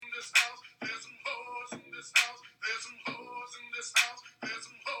this house. There's some hoes in this house. There's some hoes in this house. There's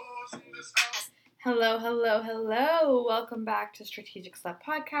some hoes in this house. Hello, hello, hello. Welcome back to Strategic Slut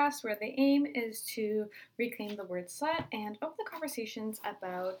Podcast, where the aim is to reclaim the word slut and open the conversations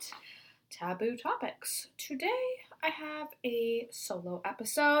about taboo topics. Today, I have a solo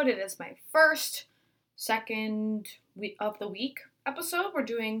episode. It is my second week of the week episode. We're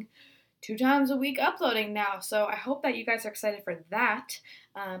doing 2 times a week uploading now, so I hope that you guys are excited for that.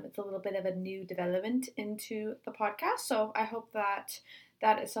 It's a little bit of a new development into the podcast, so I hope that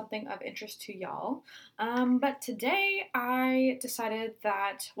is something of interest to y'all. But today I decided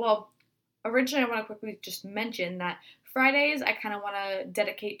that, originally I want to quickly just mention that Fridays I kind of want to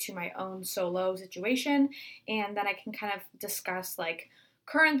dedicate to my own solo situation, and then I can kind of discuss like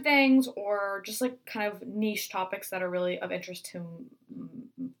current things or just like kind of niche topics that are really of interest to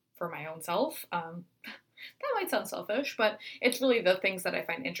for my own self. That might sound selfish, but it's really the things that I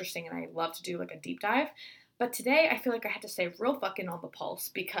find interesting and I love to do like a deep dive. But today I feel like I had to stay real fucking on the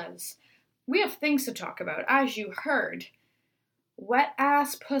pulse because we have things to talk about. As you heard, Wet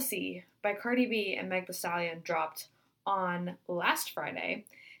Ass Pussy by Cardi B and Meg Thee Stallion dropped on last Friday,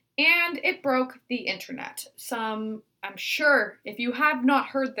 and it broke the internet. I'm sure if you have not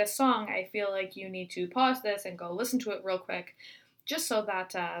heard this song, I feel like you need to pause this and go listen to it real quick, just so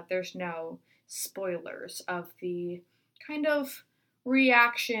that there's no spoilers of the kind of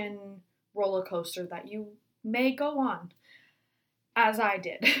reaction roller coaster that you may go on, as I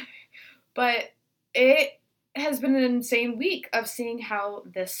did. But it has been an insane week of seeing how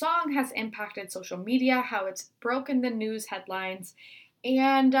this song has impacted social media, how it's broken the news headlines,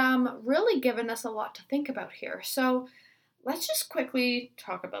 and really given us a lot to think about here. So let's just quickly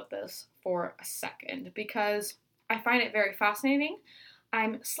talk about this for a second, because I find it very fascinating.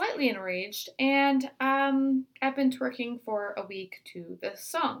 I'm slightly enraged, and I've been twerking for a week to this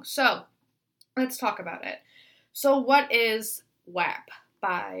song. So let's talk about it. So what is WAP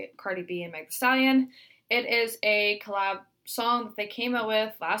by Cardi B and Meg Thee Stallion? It is a collab song that they came out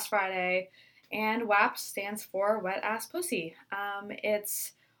with last Friday, and WAP stands for Wet Ass Pussy.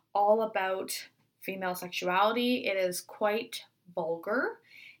 It's all about female sexuality. It is quite vulgar,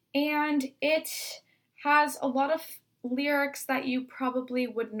 and it has a lot of lyrics that you probably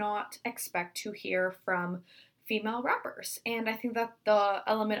would not expect to hear from female rappers. And I think that the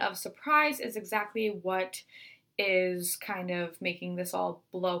element of surprise is exactly what is kind of making this all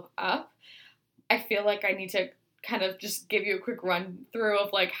blow up. I feel like I need to kind of just give you a quick run through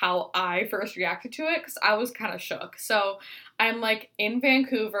of like how I first reacted to it, because I was kind of shook. So I'm like in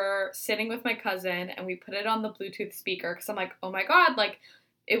Vancouver sitting with my cousin, and we put it on the Bluetooth speaker because I'm like, oh my god, like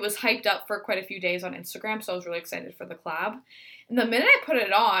it was hyped up for quite a few days on Instagram, so I was really excited for the collab. And the minute I put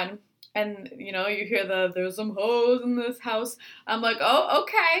it on, and you know, you hear there's some hoes in this house, I'm like, oh,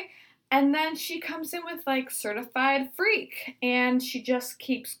 okay. And then she comes in with like Certified Freak, and she just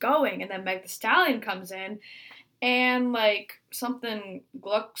keeps going. And then Meg Thee Stallion comes in, and like something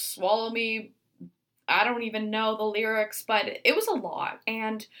Gluck Swallow Me, I don't even know the lyrics, but it was a lot.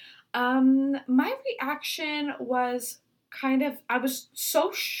 And my reaction was I was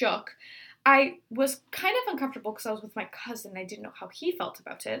so shook. I was kind of uncomfortable because I was with my cousin. I didn't know how he felt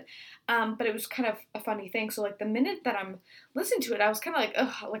about it. But it was kind of a funny thing. So like the minute that I'm listening to it, I was kind of like,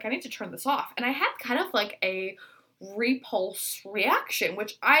 ugh, like I need to turn this off. And I had kind of like a repulse reaction,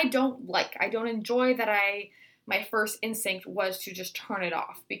 which I don't like. I don't enjoy that. My first instinct was to just turn it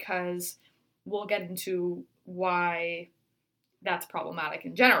off, because we'll get into why that's problematic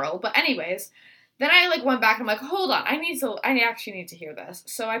in general. But anyways, then I like went back and I'm like, hold on, I actually need to hear this.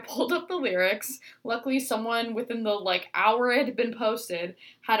 So I pulled up the lyrics. Luckily, someone within the like hour it had been posted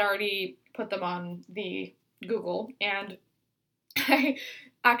had already put them on the Google, and I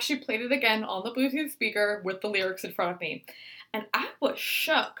actually played it again on the Bluetooth speaker with the lyrics in front of me. And I was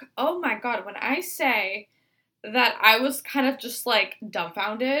shook. Oh my god, when I say that I was kind of just like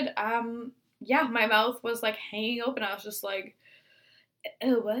dumbfounded, yeah, my mouth was like hanging open. I was just like,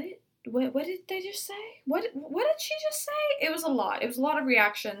 what? What did they just say? What did she just say? It was a lot. It was a lot of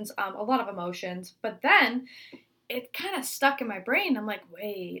reactions, a lot of emotions. But then it kind of stuck in my brain. I'm like,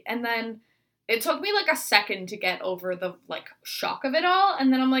 wait. And then it took me like a second to get over the like shock of it all.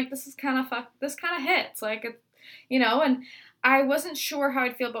 And then I'm like, this kind of hits. Like, you know, and I wasn't sure how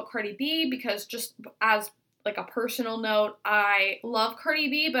I'd feel about Cardi B, because just as like a personal note, I love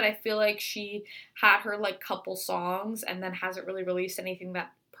Cardi B, but I feel like she had her like couple songs and then hasn't really released anything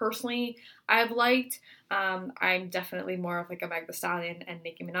that personally I've liked. I'm definitely more of like a Meg Thee Stallion and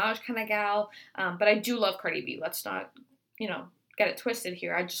Nicki Minaj kind of gal, but I do love Cardi B. Let's not, get it twisted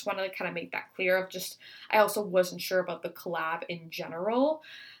here. I just want to kind of make that clear of just, I also wasn't sure about the collab in general.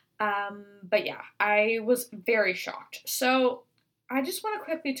 But yeah, I was very shocked. So I just want to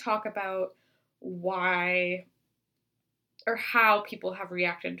quickly talk about why or how people have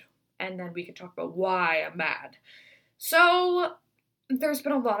reacted, and then we can talk about why I'm mad. So there's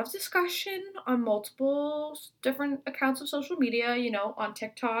been a lot of discussion on multiple different accounts of social media. On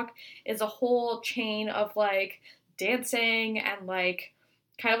TikTok is a whole chain of like dancing and like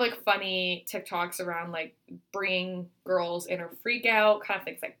kind of like funny TikToks around like bringing girls in or freak out, kind of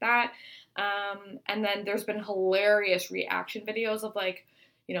things like that. And then there's been hilarious reaction videos of like,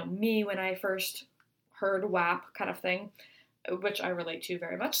 me when I first heard WAP kind of thing, which I relate to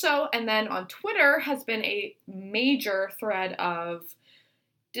very much so. And then on Twitter has been a major thread of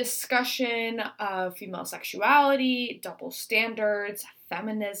discussion of female sexuality, double standards,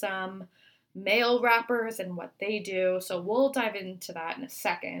 feminism, male rappers and what they do. So we'll dive into that in a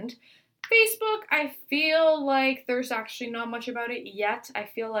second. Facebook, I feel like there's actually not much about it yet. I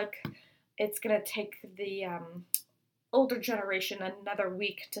feel like it's going to take the older generation another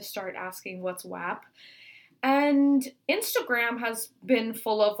week to start asking what's WAP. And Instagram has been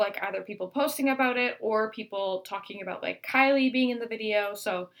full of like either people posting about it or people talking about like Kylie being in the video.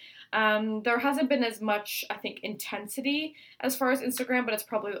 So there hasn't been as much, I think, intensity as far as Instagram, but it's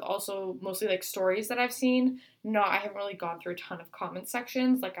probably also mostly like stories that I've seen. I haven't really gone through a ton of comment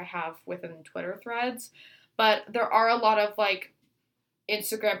sections like I have within Twitter threads, but there are a lot of like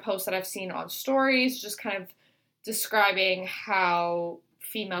Instagram posts that I've seen on stories just kind of describing how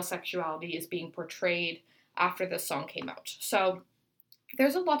female sexuality is being portrayed after this song came out. So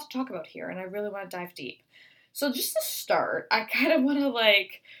there's a lot to talk about here, and I really want to dive deep. So just to start, I kind of want to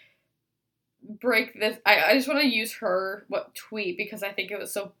like break this. I just want to use her tweet because I think it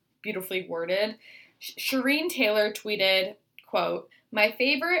was so beautifully worded. Shireen Taylor tweeted, quote, "My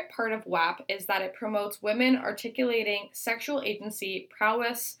favorite part of WAP is that it promotes women articulating sexual agency,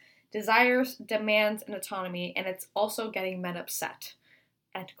 prowess, desires, demands, and autonomy, and it's also getting men upset."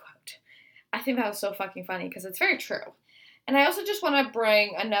 End quote. I think that was so fucking funny because it's very true. And I also just want to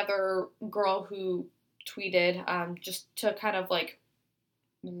bring another girl who tweeted just to kind of like,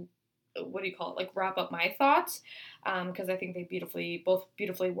 what do you call it, like wrap up my thoughts because I think they both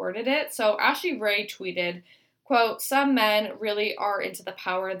beautifully worded it. So Ashley Ray tweeted, quote, "Some men really are into the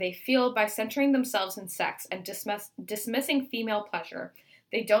power they feel by centering themselves in sex and dismissing female pleasure.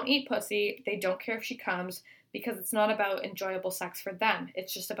 They don't eat pussy. They don't care if she comes because it's not about enjoyable sex for them.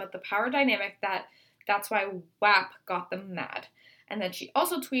 It's just about the power dynamic that's why WAP got them mad." And then she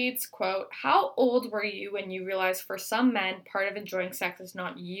also tweets, quote, "How old were you when you realized for some men, part of enjoying sex is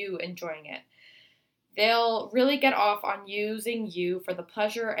not you enjoying it? They'll really get off on using you for the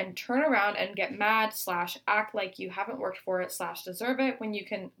pleasure and turn around and get mad / act like you haven't worked for it / deserve it when you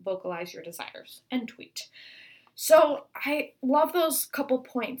can vocalize your desires." End tweet. So I love those couple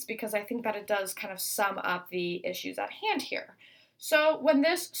points because I think that it does kind of sum up the issues at hand here. So when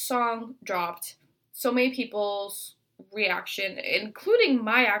this song dropped, so many people's reaction, including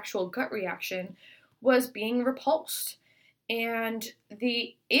my actual gut reaction, was being repulsed. And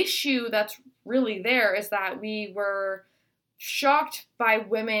the issue that's really there is that we were shocked by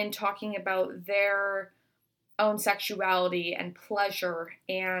women talking about their own sexuality and pleasure.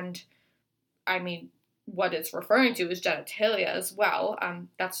 And I mean, what it's referring to is genitalia as well.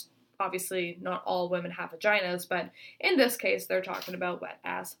 That's obviously not all women have vaginas, but in this case, they're talking about wet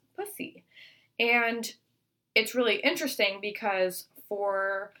ass pussy. And it's really interesting because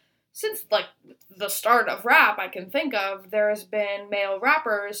since like the start of rap I can think of, there's been male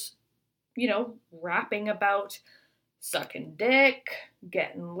rappers, rapping about sucking dick,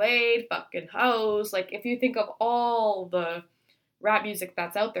 getting laid, fucking hoes. Like if you think of all the rap music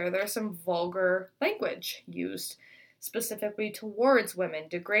that's out there, there's some vulgar language used specifically towards women,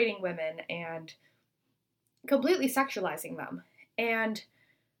 degrading women and completely sexualizing them. And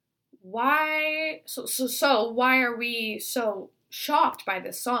why are we so shocked by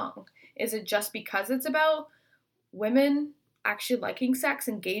this song? Is it just because it's about women actually liking sex,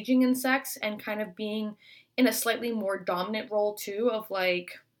 engaging in sex, and kind of being in a slightly more dominant role too of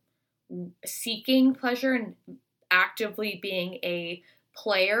like seeking pleasure and actively being a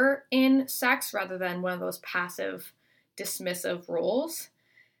player in sex rather than one of those passive, dismissive roles?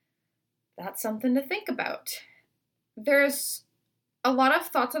 That's something to think about. There's a lot of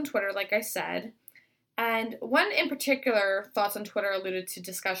thoughts on Twitter, like I said, and one in particular, thoughts on Twitter alluded to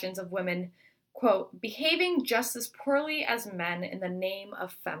discussions of women, quote, "behaving just as poorly as men in the name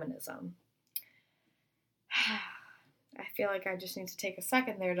of feminism." I feel like I just need to take a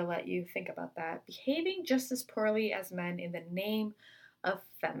second there to let you think about that. Behaving just as poorly as men in the name of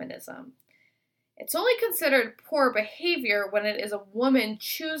feminism. It's only considered poor behavior when it is a woman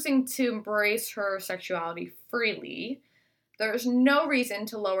choosing to embrace her sexuality freely. There is no reason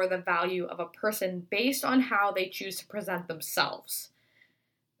to lower the value of a person based on how they choose to present themselves.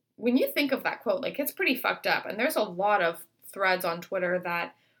 When you think of that quote, like, it's pretty fucked up. And there's a lot of threads on Twitter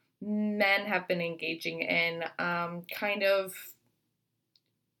that men have been engaging in, kind of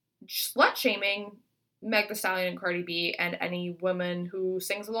slut-shaming Meg Thee Stallion and Cardi B and any woman who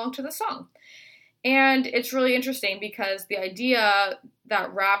sings along to the song. And it's really interesting because the idea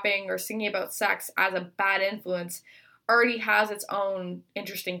that rapping or singing about sex as a bad influence already has its own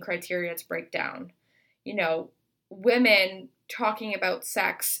interesting criteria to break down. You know, women talking about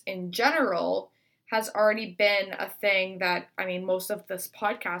sex in general has already been a thing that, I mean, most of this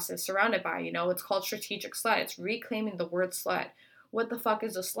podcast is surrounded by. You know, it's called Strategic Slut. It's reclaiming the word slut. What the fuck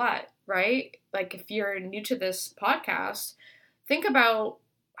is a slut, right? Like, if you're new to this podcast, think about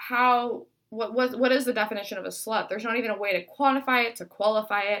what is the definition of a slut? There's not even a way to quantify it, to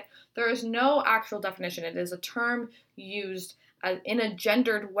qualify it. There is no actual definition. It is a term used in a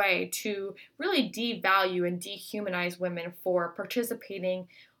gendered way to really devalue and dehumanize women for participating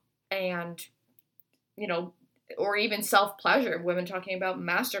and, you know, or even self-pleasure. Women talking about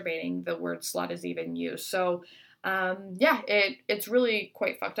masturbating, the word slut is even used. So, it's really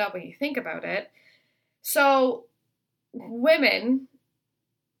quite fucked up when you think about it. So, women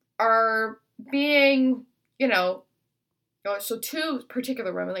are being, so two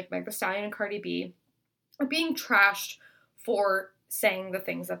particular women, like Meg Thee Stallion and Cardi B, are being trashed for saying the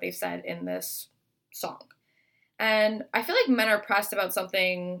things that they've said in this song. And I feel like men are pressed about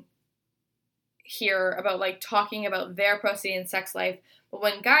something here about, like, talking about their pussy and sex life, but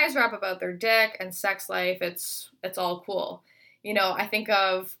when guys rap about their dick and sex life, it's all cool. You know, I think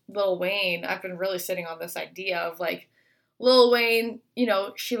of Lil Wayne. I've been really sitting on this idea of, like, Lil Wayne,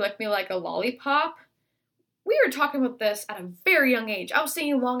 she licked me like a lollipop. We were talking about this at a very young age. I was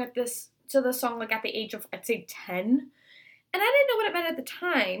singing along to the song, like, at the age of, I'd say, 10. And I didn't know what it meant at the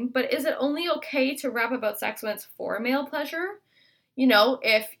time, but is it only okay to rap about sex when it's for male pleasure?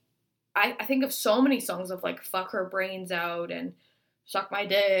 If I think of so many songs of, like, fuck her brains out and suck my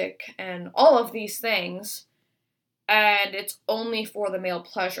dick and all of these things, and it's only for the male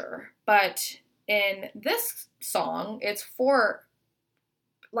pleasure. But in this song, it's for,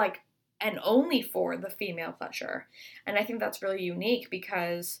 like, and only for the female pleasure. And I think that's really unique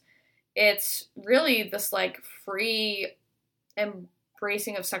because it's really this, like, free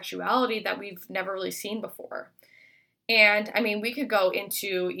embracing of sexuality that we've never really seen before. And, I mean, we could go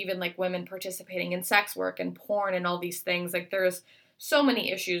into even, like, women participating in sex work and porn and all these things. Like, there's so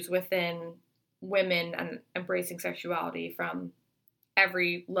many issues within women and embracing sexuality from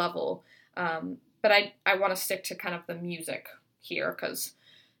every level. But I want to stick to kind of the music here because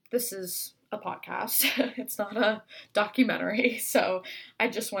this is a podcast. It's not a documentary. So I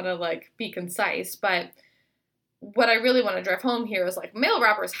just want to, like, be concise. But what I really want to drive home here is, like, male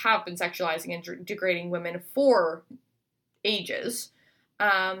rappers have been sexualizing and degrading women for ages.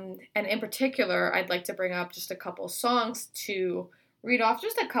 And in particular, I'd like to bring up just a couple songs to read off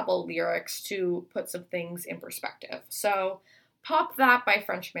just a couple lyrics to put some things in perspective. So, Pop That by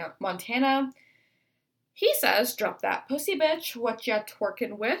French Montana. He says, drop that pussy bitch, what ya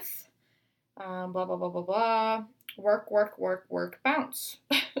twerking with? Blah, blah, blah, blah, blah. Work, work, work, work, bounce.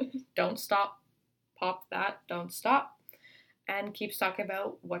 Don't stop. Pop that, don't stop. And keeps talking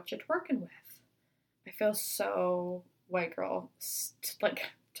about what you twerking with. I feel so white girl, like,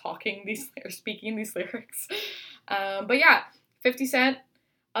 speaking these lyrics. But yeah, 50 Cent,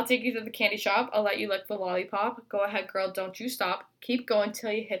 I'll take you to the candy shop. I'll let you lick the lollipop. Go ahead, girl, don't you stop. Keep going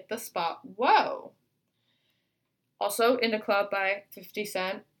till you hit the spot. Whoa. Also, In the Club by 50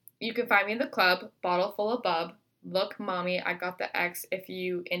 Cent. You can find me in the club, bottle full of bub. Look, mommy, I got the X if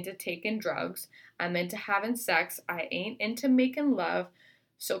you into taking drugs. I'm into having sex. I ain't into making love.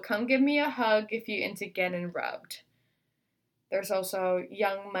 So come give me a hug if you into getting rubbed. There's also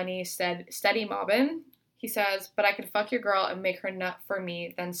Young Money Steady Mobbin'. He says, but I could fuck your girl and make her nut for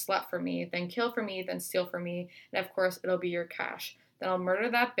me, then slut for me, then kill for me, then steal for me, and of course it'll be your cash. Then I'll murder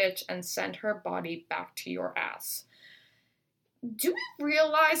that bitch and send her body back to your ass. Do we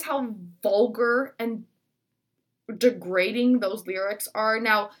realize how vulgar and degrading those lyrics are?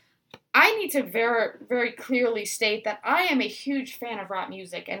 Now, I need to very, very clearly state that I am a huge fan of rap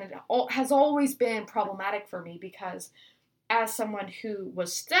music, and it has always been problematic for me because as someone who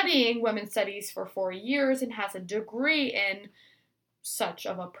was studying women's studies for 4 years and has a degree in such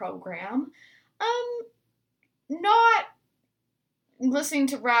of a program, not listening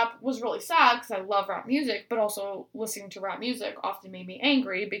to rap was really sad because I love rap music, but also listening to rap music often made me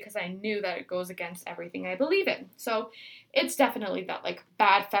angry because I knew that it goes against everything I believe in. So it's definitely that, like,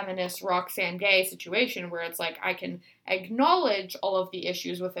 bad feminist Roxanne Gay situation where it's like I can acknowledge all of the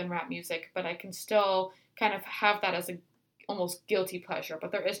issues within rap music, but I can still kind of have that as a almost guilty pleasure.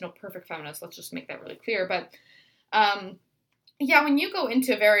 But there is no perfect feminist. Let's just make that really clear. But yeah, when you go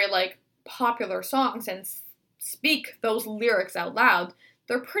into very, like, popular songs and speak those lyrics out loud,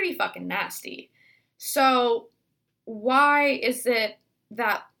 they're pretty fucking nasty. So why is it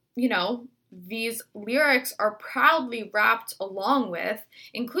that, you know, these lyrics are proudly rapped along with,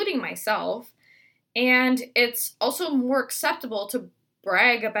 including myself, and it's also more acceptable to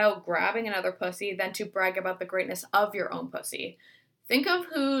brag about grabbing another pussy than to brag about the greatness of your own pussy? Think of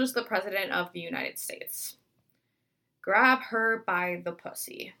who's the president of the United States. Grab her by the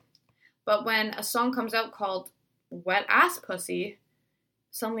pussy. But when a song comes out called Wet Ass Pussy,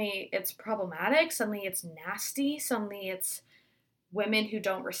 suddenly it's problematic, suddenly it's nasty, suddenly it's women who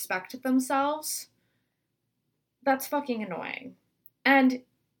don't respect themselves. That's fucking annoying. And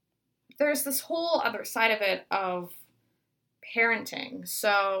there's this whole other side of it of parenting.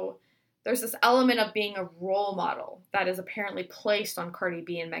 So there's this element of being a role model that is apparently placed on Cardi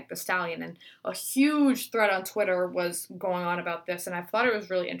B and Meg Thee Stallion, and a huge thread on Twitter was going on about this, and I thought it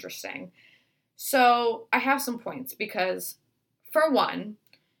was really interesting. So I have some points because, for one,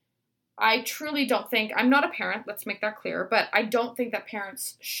 I truly don't think, I'm not a parent, let's make that clear, but I don't think that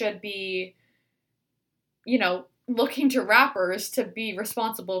parents should be, you know, looking to rappers to be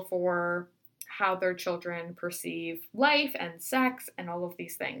responsible for how their children perceive life and sex and all of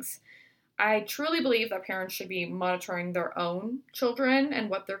these things. I truly believe that parents should be monitoring their own children and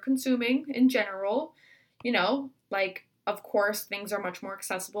what they're consuming in general. You know, like, of course, things are much more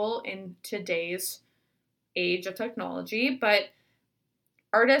accessible in today's age of technology, but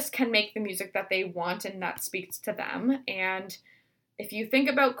artists can make the music that they want and that speaks to them. And if you think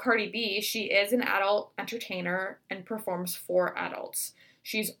about Cardi B, she is an adult entertainer and performs for adults.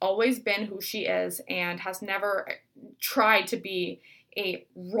 She's always been who she is and has never tried to be a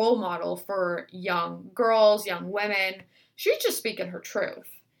role model for young girls, young women. She's just speaking her truth.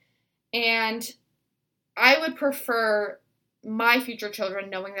 And I would prefer my future children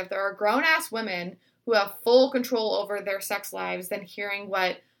knowing that there are grown-ass women who have full control over their sex lives than hearing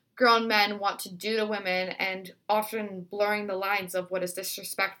what grown men want to do to women and often blurring the lines of what is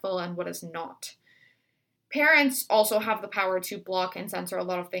disrespectful and what is not. Parents also have the power to block and censor a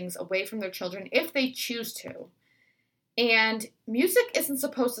lot of things away from their children if they choose to. And music isn't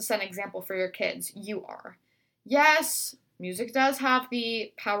supposed to set an example for your kids. You are. Yes, music does have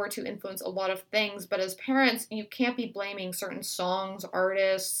the power to influence a lot of things, but as parents, you can't be blaming certain songs,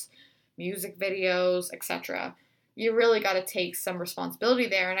 artists, music videos, etc. You really got to take some responsibility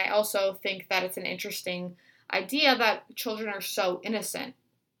there. And I also think that it's an interesting idea that children are so innocent.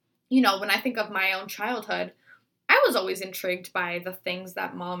 You know, when I think of my own childhood, I was always intrigued by the things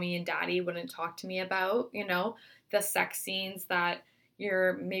that mommy and daddy wouldn't talk to me about, you know, the sex scenes that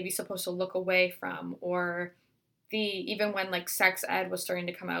you're maybe supposed to look away from, or even when, like, sex ed was starting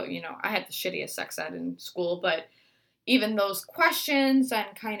to come out, you know, I had the shittiest sex ed in school, but even those questions and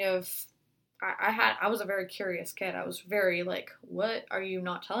kind of, I was a very curious kid. I was very like, what are you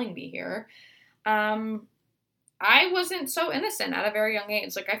not telling me here? I wasn't so innocent at a very young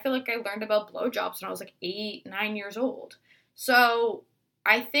age. Like, I feel like I learned about blowjobs when I was like 8, 9 years old. So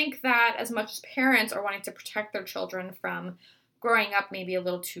I think that as much as parents are wanting to protect their children from growing up maybe a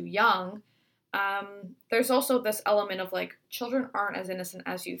little too young, there's also this element of, like, children aren't as innocent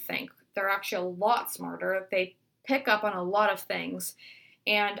as you think. They're actually a lot smarter. They pick up on a lot of things.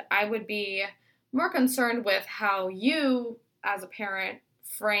 And I would be more concerned with how you, as a parent,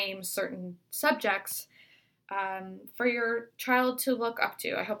 frame certain subjects for your child to look up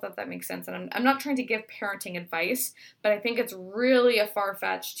to. I hope that that makes sense. And I'm not trying to give parenting advice, but I think it's really a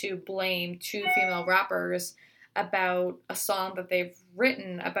far-fetched to blame two female rappers about a song that they've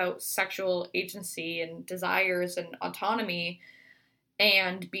written about sexual agency and desires and autonomy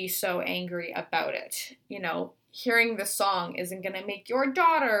and be so angry about it. You know, hearing the song isn't going to make your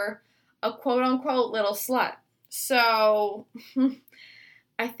daughter a quote-unquote little slut. So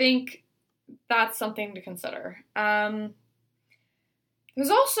I think that's something to consider. There's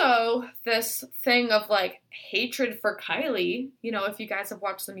also this thing of, like, hatred for Kylie. You know, if you guys have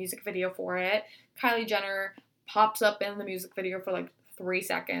watched the music video for it, Kylie Jenner pops up in the music video for like 3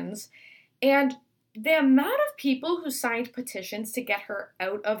 seconds. And the amount of people who signed petitions to get her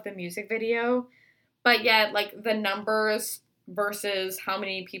out of the music video, but yet, like, the numbers versus how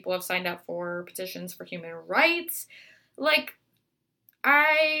many people have signed up for petitions for human rights, like,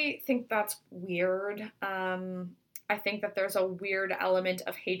 I think that's weird. I think that there's a weird element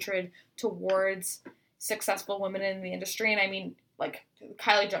of hatred towards successful women in the industry. And I mean, like,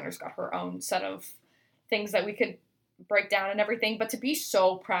 Kylie Jenner's got her own set of things that we could break down and everything. But to be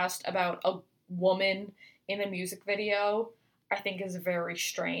so pressed about a woman in a music video, I think is very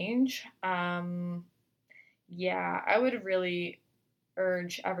strange. Yeah, I would really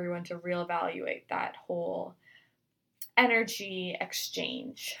urge everyone to reevaluate that whole energy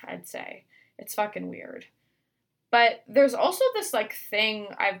exchange, I'd say. It's fucking weird. But there's also this like thing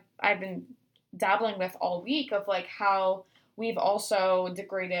I've been dabbling with all week of like how we've also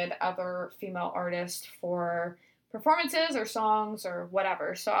degraded other female artists for performances or songs or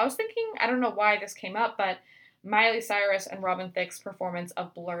whatever. So I was thinking, I don't know why this came up, but Miley Cyrus and Robin Thicke's performance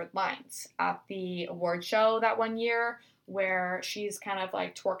of Blurred Lines at the award show that one year, where she's kind of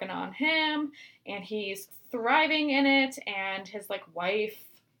like twerking on him and he's thriving in it, and his like wife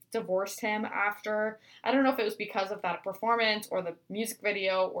divorced him after. I don't know if it was because of that performance or the music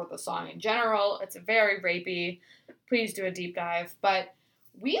video or the song in general. It's very rapey. Please do a deep dive. But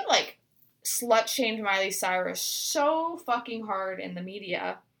we like slut shamed Miley Cyrus so fucking hard in the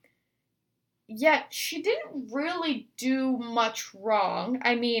media. Yet she didn't really do much wrong.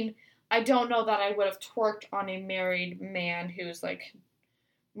 I mean, I don't know that I would have twerked on a married man who's like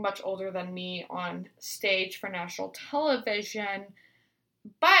much older than me on stage for national television.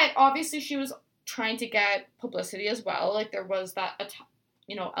 But obviously she was trying to get publicity as well. Like there was that,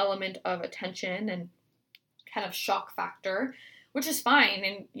 element of attention and kind of shock factor, which is fine.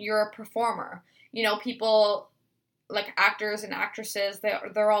 And you're a performer. People like actors and actresses,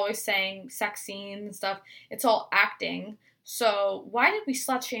 they're always saying sex scenes and stuff. It's all acting. So why did we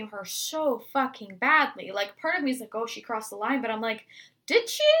slut shame her so fucking badly? Like part of me is like, oh, she crossed the line. But I'm like, did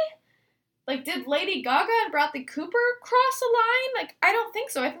she? Like, did Lady Gaga and Bradley Cooper cross a line? Like, I don't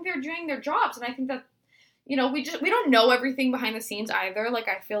think so. I think they're doing their jobs. And I think that, we don't know everything behind the scenes either. Like,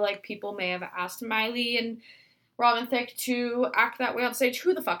 I feel like people may have asked Miley and Robin Thicke to act that way on stage.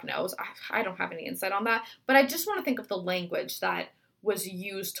 Who the fuck knows? I don't have any insight on that. But I just want to think of the language that was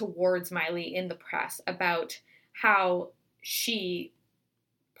used towards Miley in the press about how she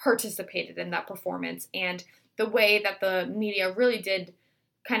participated in that performance and the way that the media really did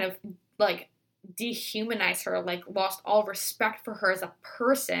kind of like dehumanize her, like lost all respect for her as a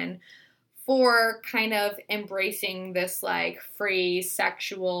person for kind of embracing this like free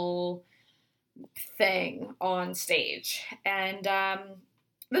sexual thing on stage. And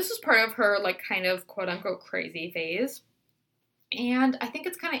this was part of her like kind of quote unquote crazy phase. And I think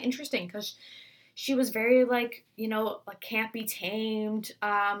it's kind of interesting because she was very like, like can't be tamed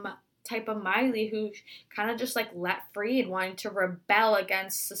type of Miley who kind of just like let free and wanted to rebel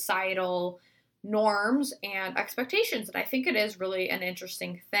against societal norms and expectations. And I think it is really an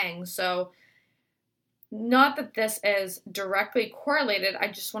interesting thing. So not that this is directly correlated, I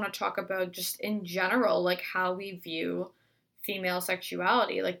just want to talk about just in general, like how we view female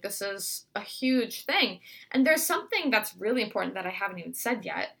sexuality. Like this is a huge thing. And there's something that's really important that I haven't even said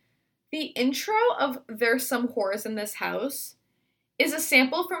yet. The intro of There's Some Whores in This House is a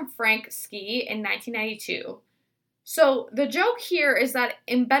sample from Frank Ski in 1992. So the joke here is that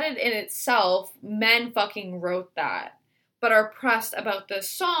embedded in itself, men fucking wrote that, but are pressed about this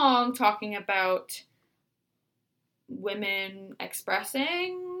song talking about women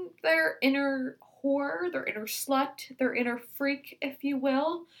expressing their inner whore, their inner slut, their inner freak, if you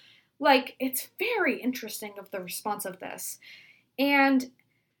will. Like, it's very interesting of the response of this. And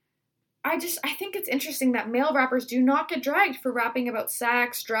I think it's interesting that male rappers do not get dragged for rapping about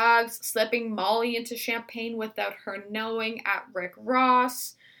sex, drugs, slipping Molly into champagne without her knowing at Rick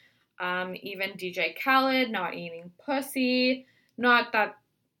Ross, even DJ Khaled not eating pussy. Not that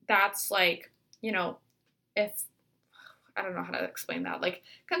that's like, if, I don't know how to explain that, like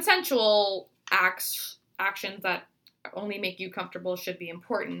consensual actions that only make you comfortable should be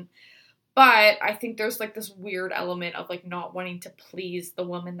important. But I think there's like this weird element of like not wanting to please the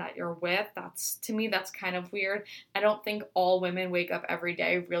woman that you're with. To me, that's kind of weird. I don't think all women wake up every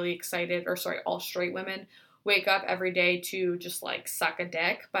day really excited, all straight women wake up every day to just like suck a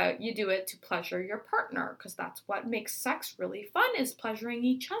dick, but you do it to pleasure your partner because that's what makes sex really fun, is pleasuring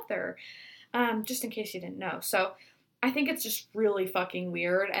each other. Just in case you didn't know. So I think it's just really fucking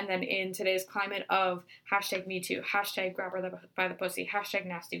weird. And then in today's climate of hashtag Me Too, hashtag grab her by the pussy, hashtag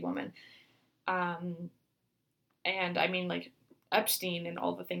nasty woman, and I mean, like, Epstein and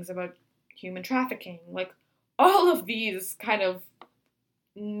all the things about human trafficking, like, all of these kind of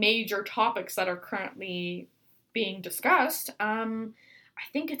major topics that are currently being discussed, I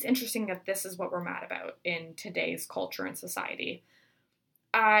think it's interesting that this is what we're mad about in today's culture and society.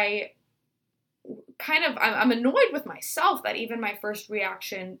 I'm annoyed with myself that even my first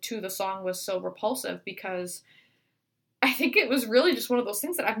reaction to the song was so repulsive, because I think it was really just one of those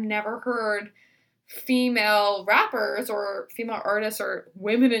things that I've never heard female rappers or female artists or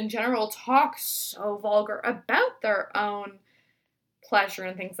women in general talk so vulgar about their own pleasure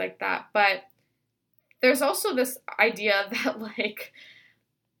and things like that. But there's also this idea that, like,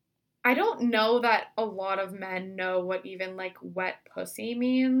 I don't know that a lot of men know what even, like, wet pussy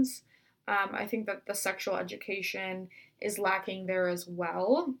means. I think that the sexual education is lacking there as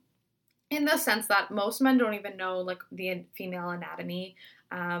well, in the sense that most men don't even know, like, the female anatomy.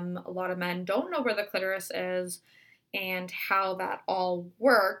 A lot of men don't know where the clitoris is and how that all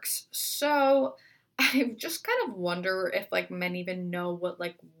works. So I just kind of wonder if, like, men even know what,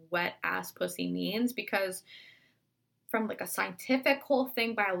 like, wet ass pussy means, because from, like, a scientific whole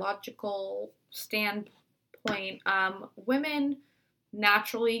thing, biological standpoint, women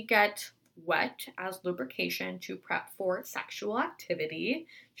naturally get wet as lubrication to prep for sexual activity.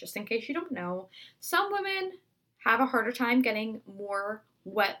 Just in case you don't know, some women have a harder time getting more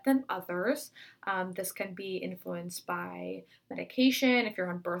wet than others. This can be influenced by medication. If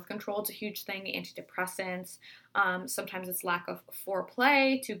you're on birth control, it's a huge thing. Antidepressants. Sometimes it's lack of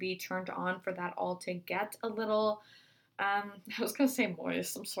foreplay to be turned on for that all to get a little, I was going to say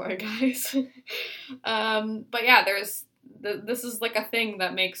moist. I'm sorry, guys. But yeah, this is like a thing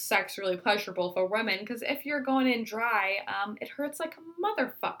that makes sex really pleasurable for women, because if you're going in dry, it hurts like a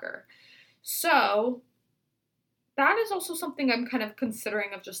motherfucker. So that is also something I'm kind of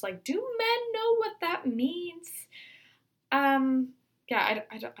considering, of just like, do men know what that means? Yeah,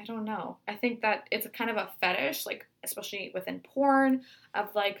 I don't know. I think that it's a kind of a fetish, like, especially within porn,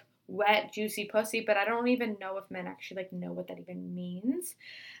 of like wet, juicy pussy, but I don't even know if men actually like know what that even means.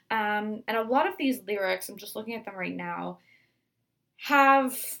 And a lot of these lyrics, I'm just looking at them right now,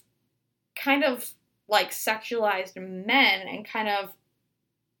 have kind of like sexualized men and kind of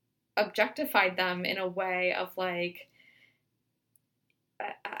objectified them in a way of like,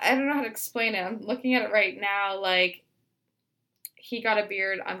 I don't know how to explain it. I'm looking at it right now, like, he got a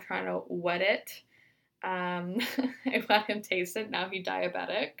beard, I'm trying to wet it. I let him taste it, now he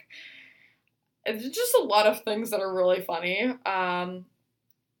diabetic. It's just a lot of things that are really funny.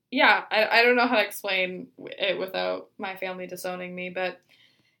 Yeah, I don't know how to explain it without my family disowning me, but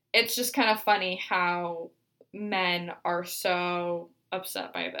it's just kind of funny how men are so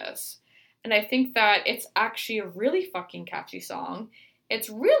upset by this. And I think that it's actually a really fucking catchy song. It's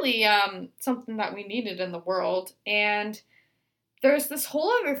really something that we needed in the world. And there's this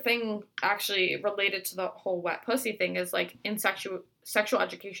whole other thing actually related to the whole wet pussy thing, is like in sexual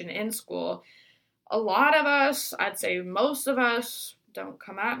education in school, a lot of us, I'd say most of us, don't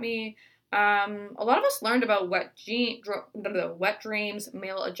come at me, a lot of us learned about wet dreams,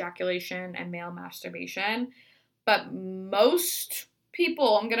 male ejaculation, and male masturbation. But most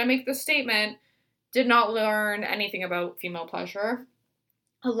people, I'm going to make this statement, did not learn anything about female pleasure.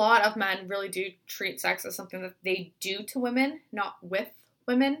 A lot of men really do treat sex as something that they do to women, not with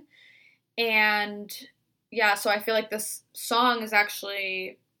women. And yeah, so I feel like this song is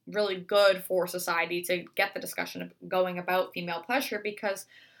actually really good for society to get the discussion going about female pleasure, because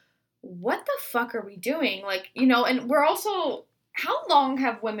what the fuck are we doing? Like, you know, and we're also, how long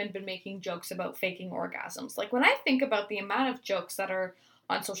have women been making jokes about faking orgasms? Like, when I think about the amount of jokes that are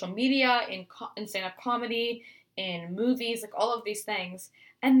on social media, in stand-up comedy, in movies, like all of these things,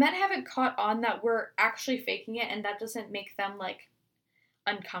 and men haven't caught on that we're actually faking it, and that doesn't make them, like,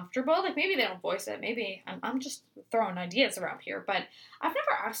 uncomfortable. Like, maybe they don't voice it. Maybe I'm just throwing ideas around here, but I've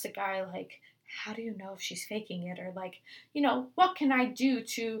never asked a guy, like, how do you know if she's faking it? Or, like, you know, what can I do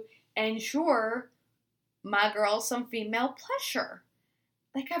to ensure my girl some female pleasure?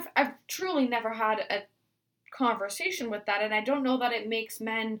 Like, I've truly never had a conversation with that, and I don't know that it makes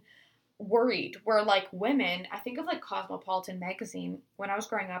men worried. Where, like, women, I think of, like, Cosmopolitan magazine. When I was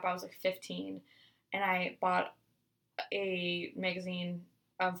growing up, I was like 15, and I bought a magazine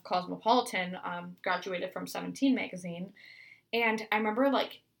of Cosmopolitan, graduated from 17 magazine, and I remember,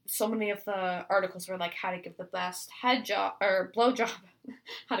 like, so many of the articles were like, how to give the best head job, or blow job,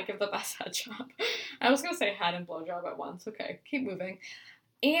 how to give the best head job. I was gonna say head and blow job at once. Okay, keep moving.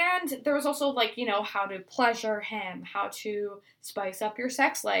 And there was also, like, you know, how to pleasure him, how to spice up your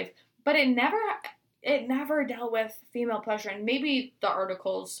sex life, but it never dealt with female pleasure. And maybe the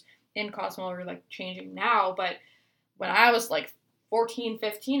articles in Cosmo are, like, changing now, but when I was, like, 14,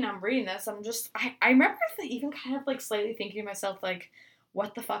 15, I'm reading this, I remember even kind of, like, slightly thinking to myself, like,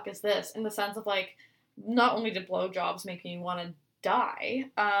 what the fuck is this? In the sense of, like, not only did blowjobs make me want to die,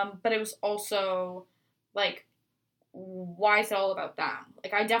 but it was also, like, why is it all about them?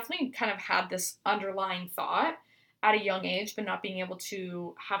 Like, I definitely kind of had this underlying thought at a young age, but not being able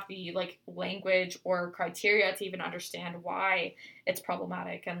to have the, like, language or criteria to even understand why it's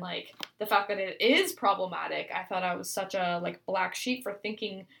problematic. And, like, the fact that it is problematic, I thought I was such a, like, black sheep for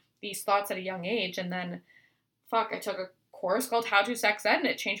thinking these thoughts at a young age. And then, I took a course called How to Sex Ed, and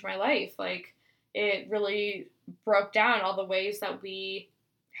it changed my life. Like, it really broke down all the ways that we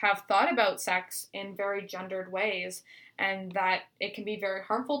have thought about sex in very gendered ways, and that it can be very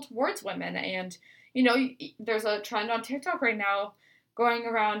harmful towards women. And, you know, there's a trend on TikTok right now going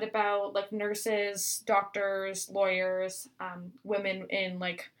around about, like, nurses, doctors, lawyers, women in,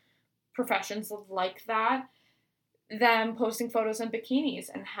 like, professions like that, them posting photos in bikinis,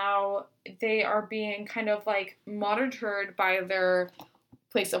 and how they are being kind of, like, monitored by their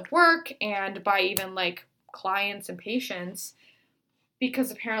place of work and by even, like, clients and patients,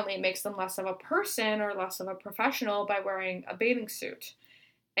 because apparently it makes them less of a person or less of a professional by wearing a bathing suit.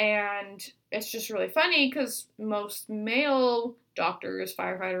 And it's just really funny because most male doctors,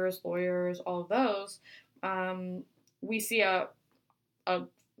 firefighters, lawyers, all of those, we see a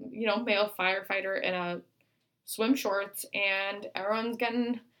male firefighter in a swim shorts, and everyone's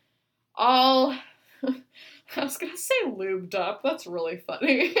getting all, I was gonna say lubed up. That's really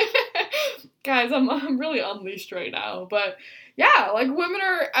funny. Guys, I'm really unleashed right now. But yeah, like, women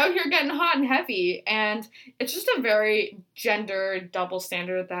are out here getting hot and heavy, and it's just a very gendered double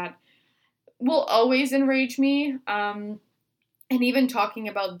standard that will always enrage me. And even talking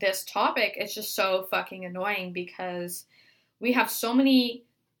about this topic, it's just so fucking annoying because we have so many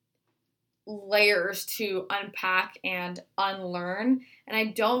layers to unpack and unlearn, and I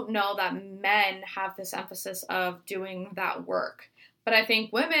don't know that men have this emphasis of doing that work. But I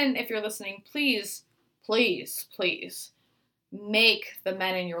think women, if you're listening, please, please, please make the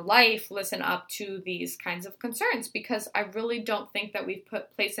men in your life listen up to these kinds of concerns, because I really don't think that we've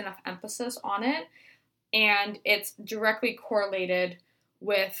placed enough emphasis on it, and it's directly correlated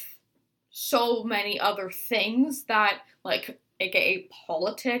with so many other things that, like, aka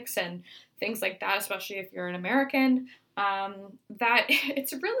politics and things like that, especially if you're an American, that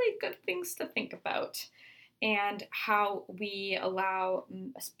it's really good things to think about. And how we allow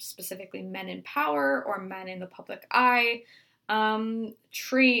specifically men in power or men in the public eye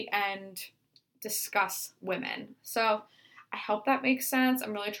treat and discuss women. So I hope that makes sense.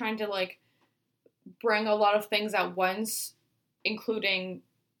 I'm really trying to, like, bring a lot of things at once, including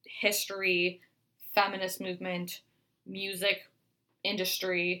history, feminist movement, music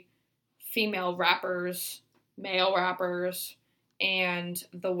industry, female rappers, male rappers, and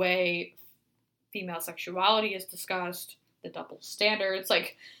the way female sexuality is discussed, the double standards.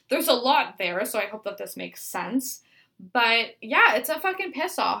 Like, there's a lot there, so I hope that this makes sense. But yeah, it's a fucking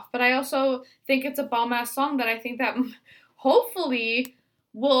piss off. But I also think it's a bomb-ass song that I think that hopefully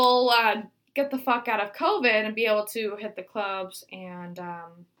will get the fuck out of COVID and be able to hit the clubs, and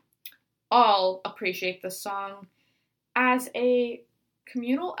all appreciate this song as a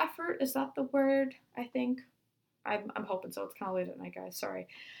communal effort. Is that the word? I think. I'm hoping so. It's kind of late at night, guys. Sorry.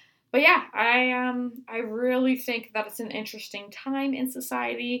 But yeah, I really think that it's an interesting time in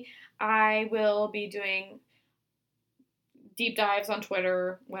society. I will be doing deep dives on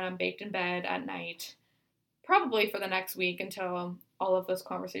Twitter when I'm baked in bed at night, probably for the next week until all of this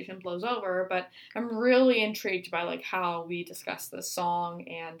conversation blows over. But I'm really intrigued by, like, how we discuss this song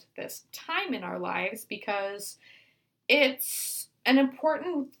and this time in our lives, because it's an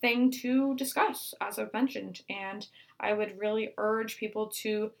important thing to discuss, as I've mentioned. And I would really urge people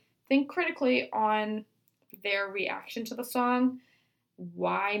to think critically on their reaction to the song,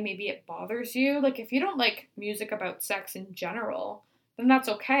 why maybe it bothers you. Like, if you don't like music about sex in general, then that's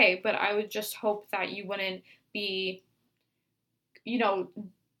okay, but I would just hope that you wouldn't be,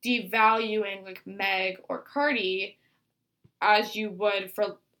 devaluing, like, Meg or Cardi as you would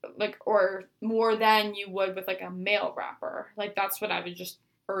for, like, or more than you would with, like, a male rapper. Like, that's what I would just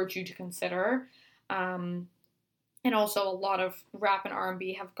urge you to consider. And also, a lot of rap and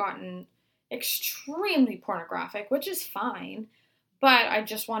R&B have gotten extremely pornographic, which is fine. But I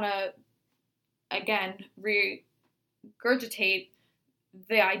just want to, again, regurgitate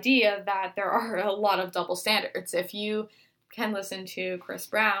the idea that there are a lot of double standards. If you can listen to Chris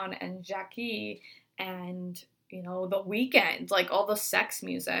Brown and Jackie and, The Weeknd, like, all the sex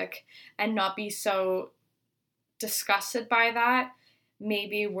music, and not be so disgusted by that,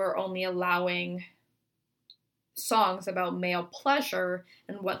 maybe we're only allowing songs about male pleasure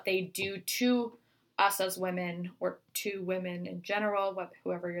and what they do to us as women, or to women in general,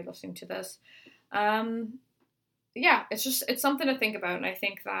 whoever you're listening to this. Yeah, it's something to think about. And I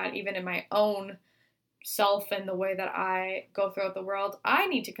think that even in my own self and the way that I go throughout the world, I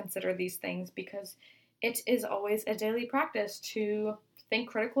need to consider these things because it is always a daily practice to think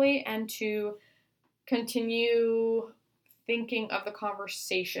critically and to continue thinking of the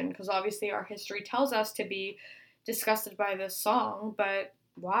conversation, because obviously our history tells us to be disgusted by this song, but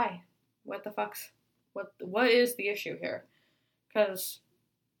why? What the fuck's what is the issue here? Because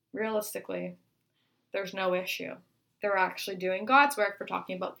realistically, there's no issue. They're actually doing God's work for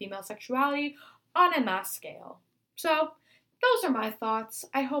talking about female sexuality on a mass scale. So, those are my thoughts.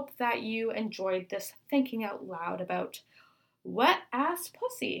 I hope that you enjoyed this thinking out loud about wet ass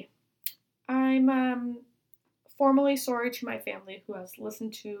pussy. I'm formally sorry to my family who has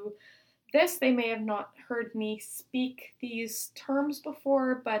listened to this. They may have not heard me speak these terms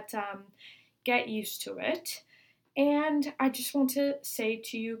before, but get used to it. And I just want to say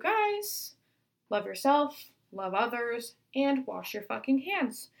to you guys, love yourself, love others, and wash your fucking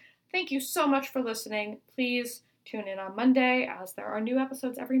hands. Thank you so much for listening. Please tune in on Monday, as there are new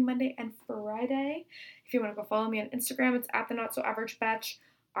episodes every Monday and Friday. If you want to go follow me on Instagram, it's at the Not So Average Betch.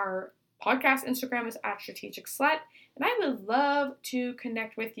 Our podcast Instagram is at Strategic Slut, and I would love to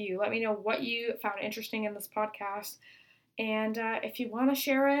connect with you. Let me know what you found interesting in this podcast, and if you want to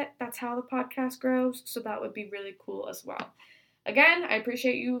share it, that's how the podcast grows, so that would be really cool as well. Again, I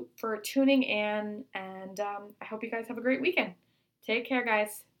appreciate you for tuning in, and I hope you guys have a great weekend. Take care,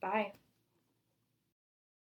 guys. Bye.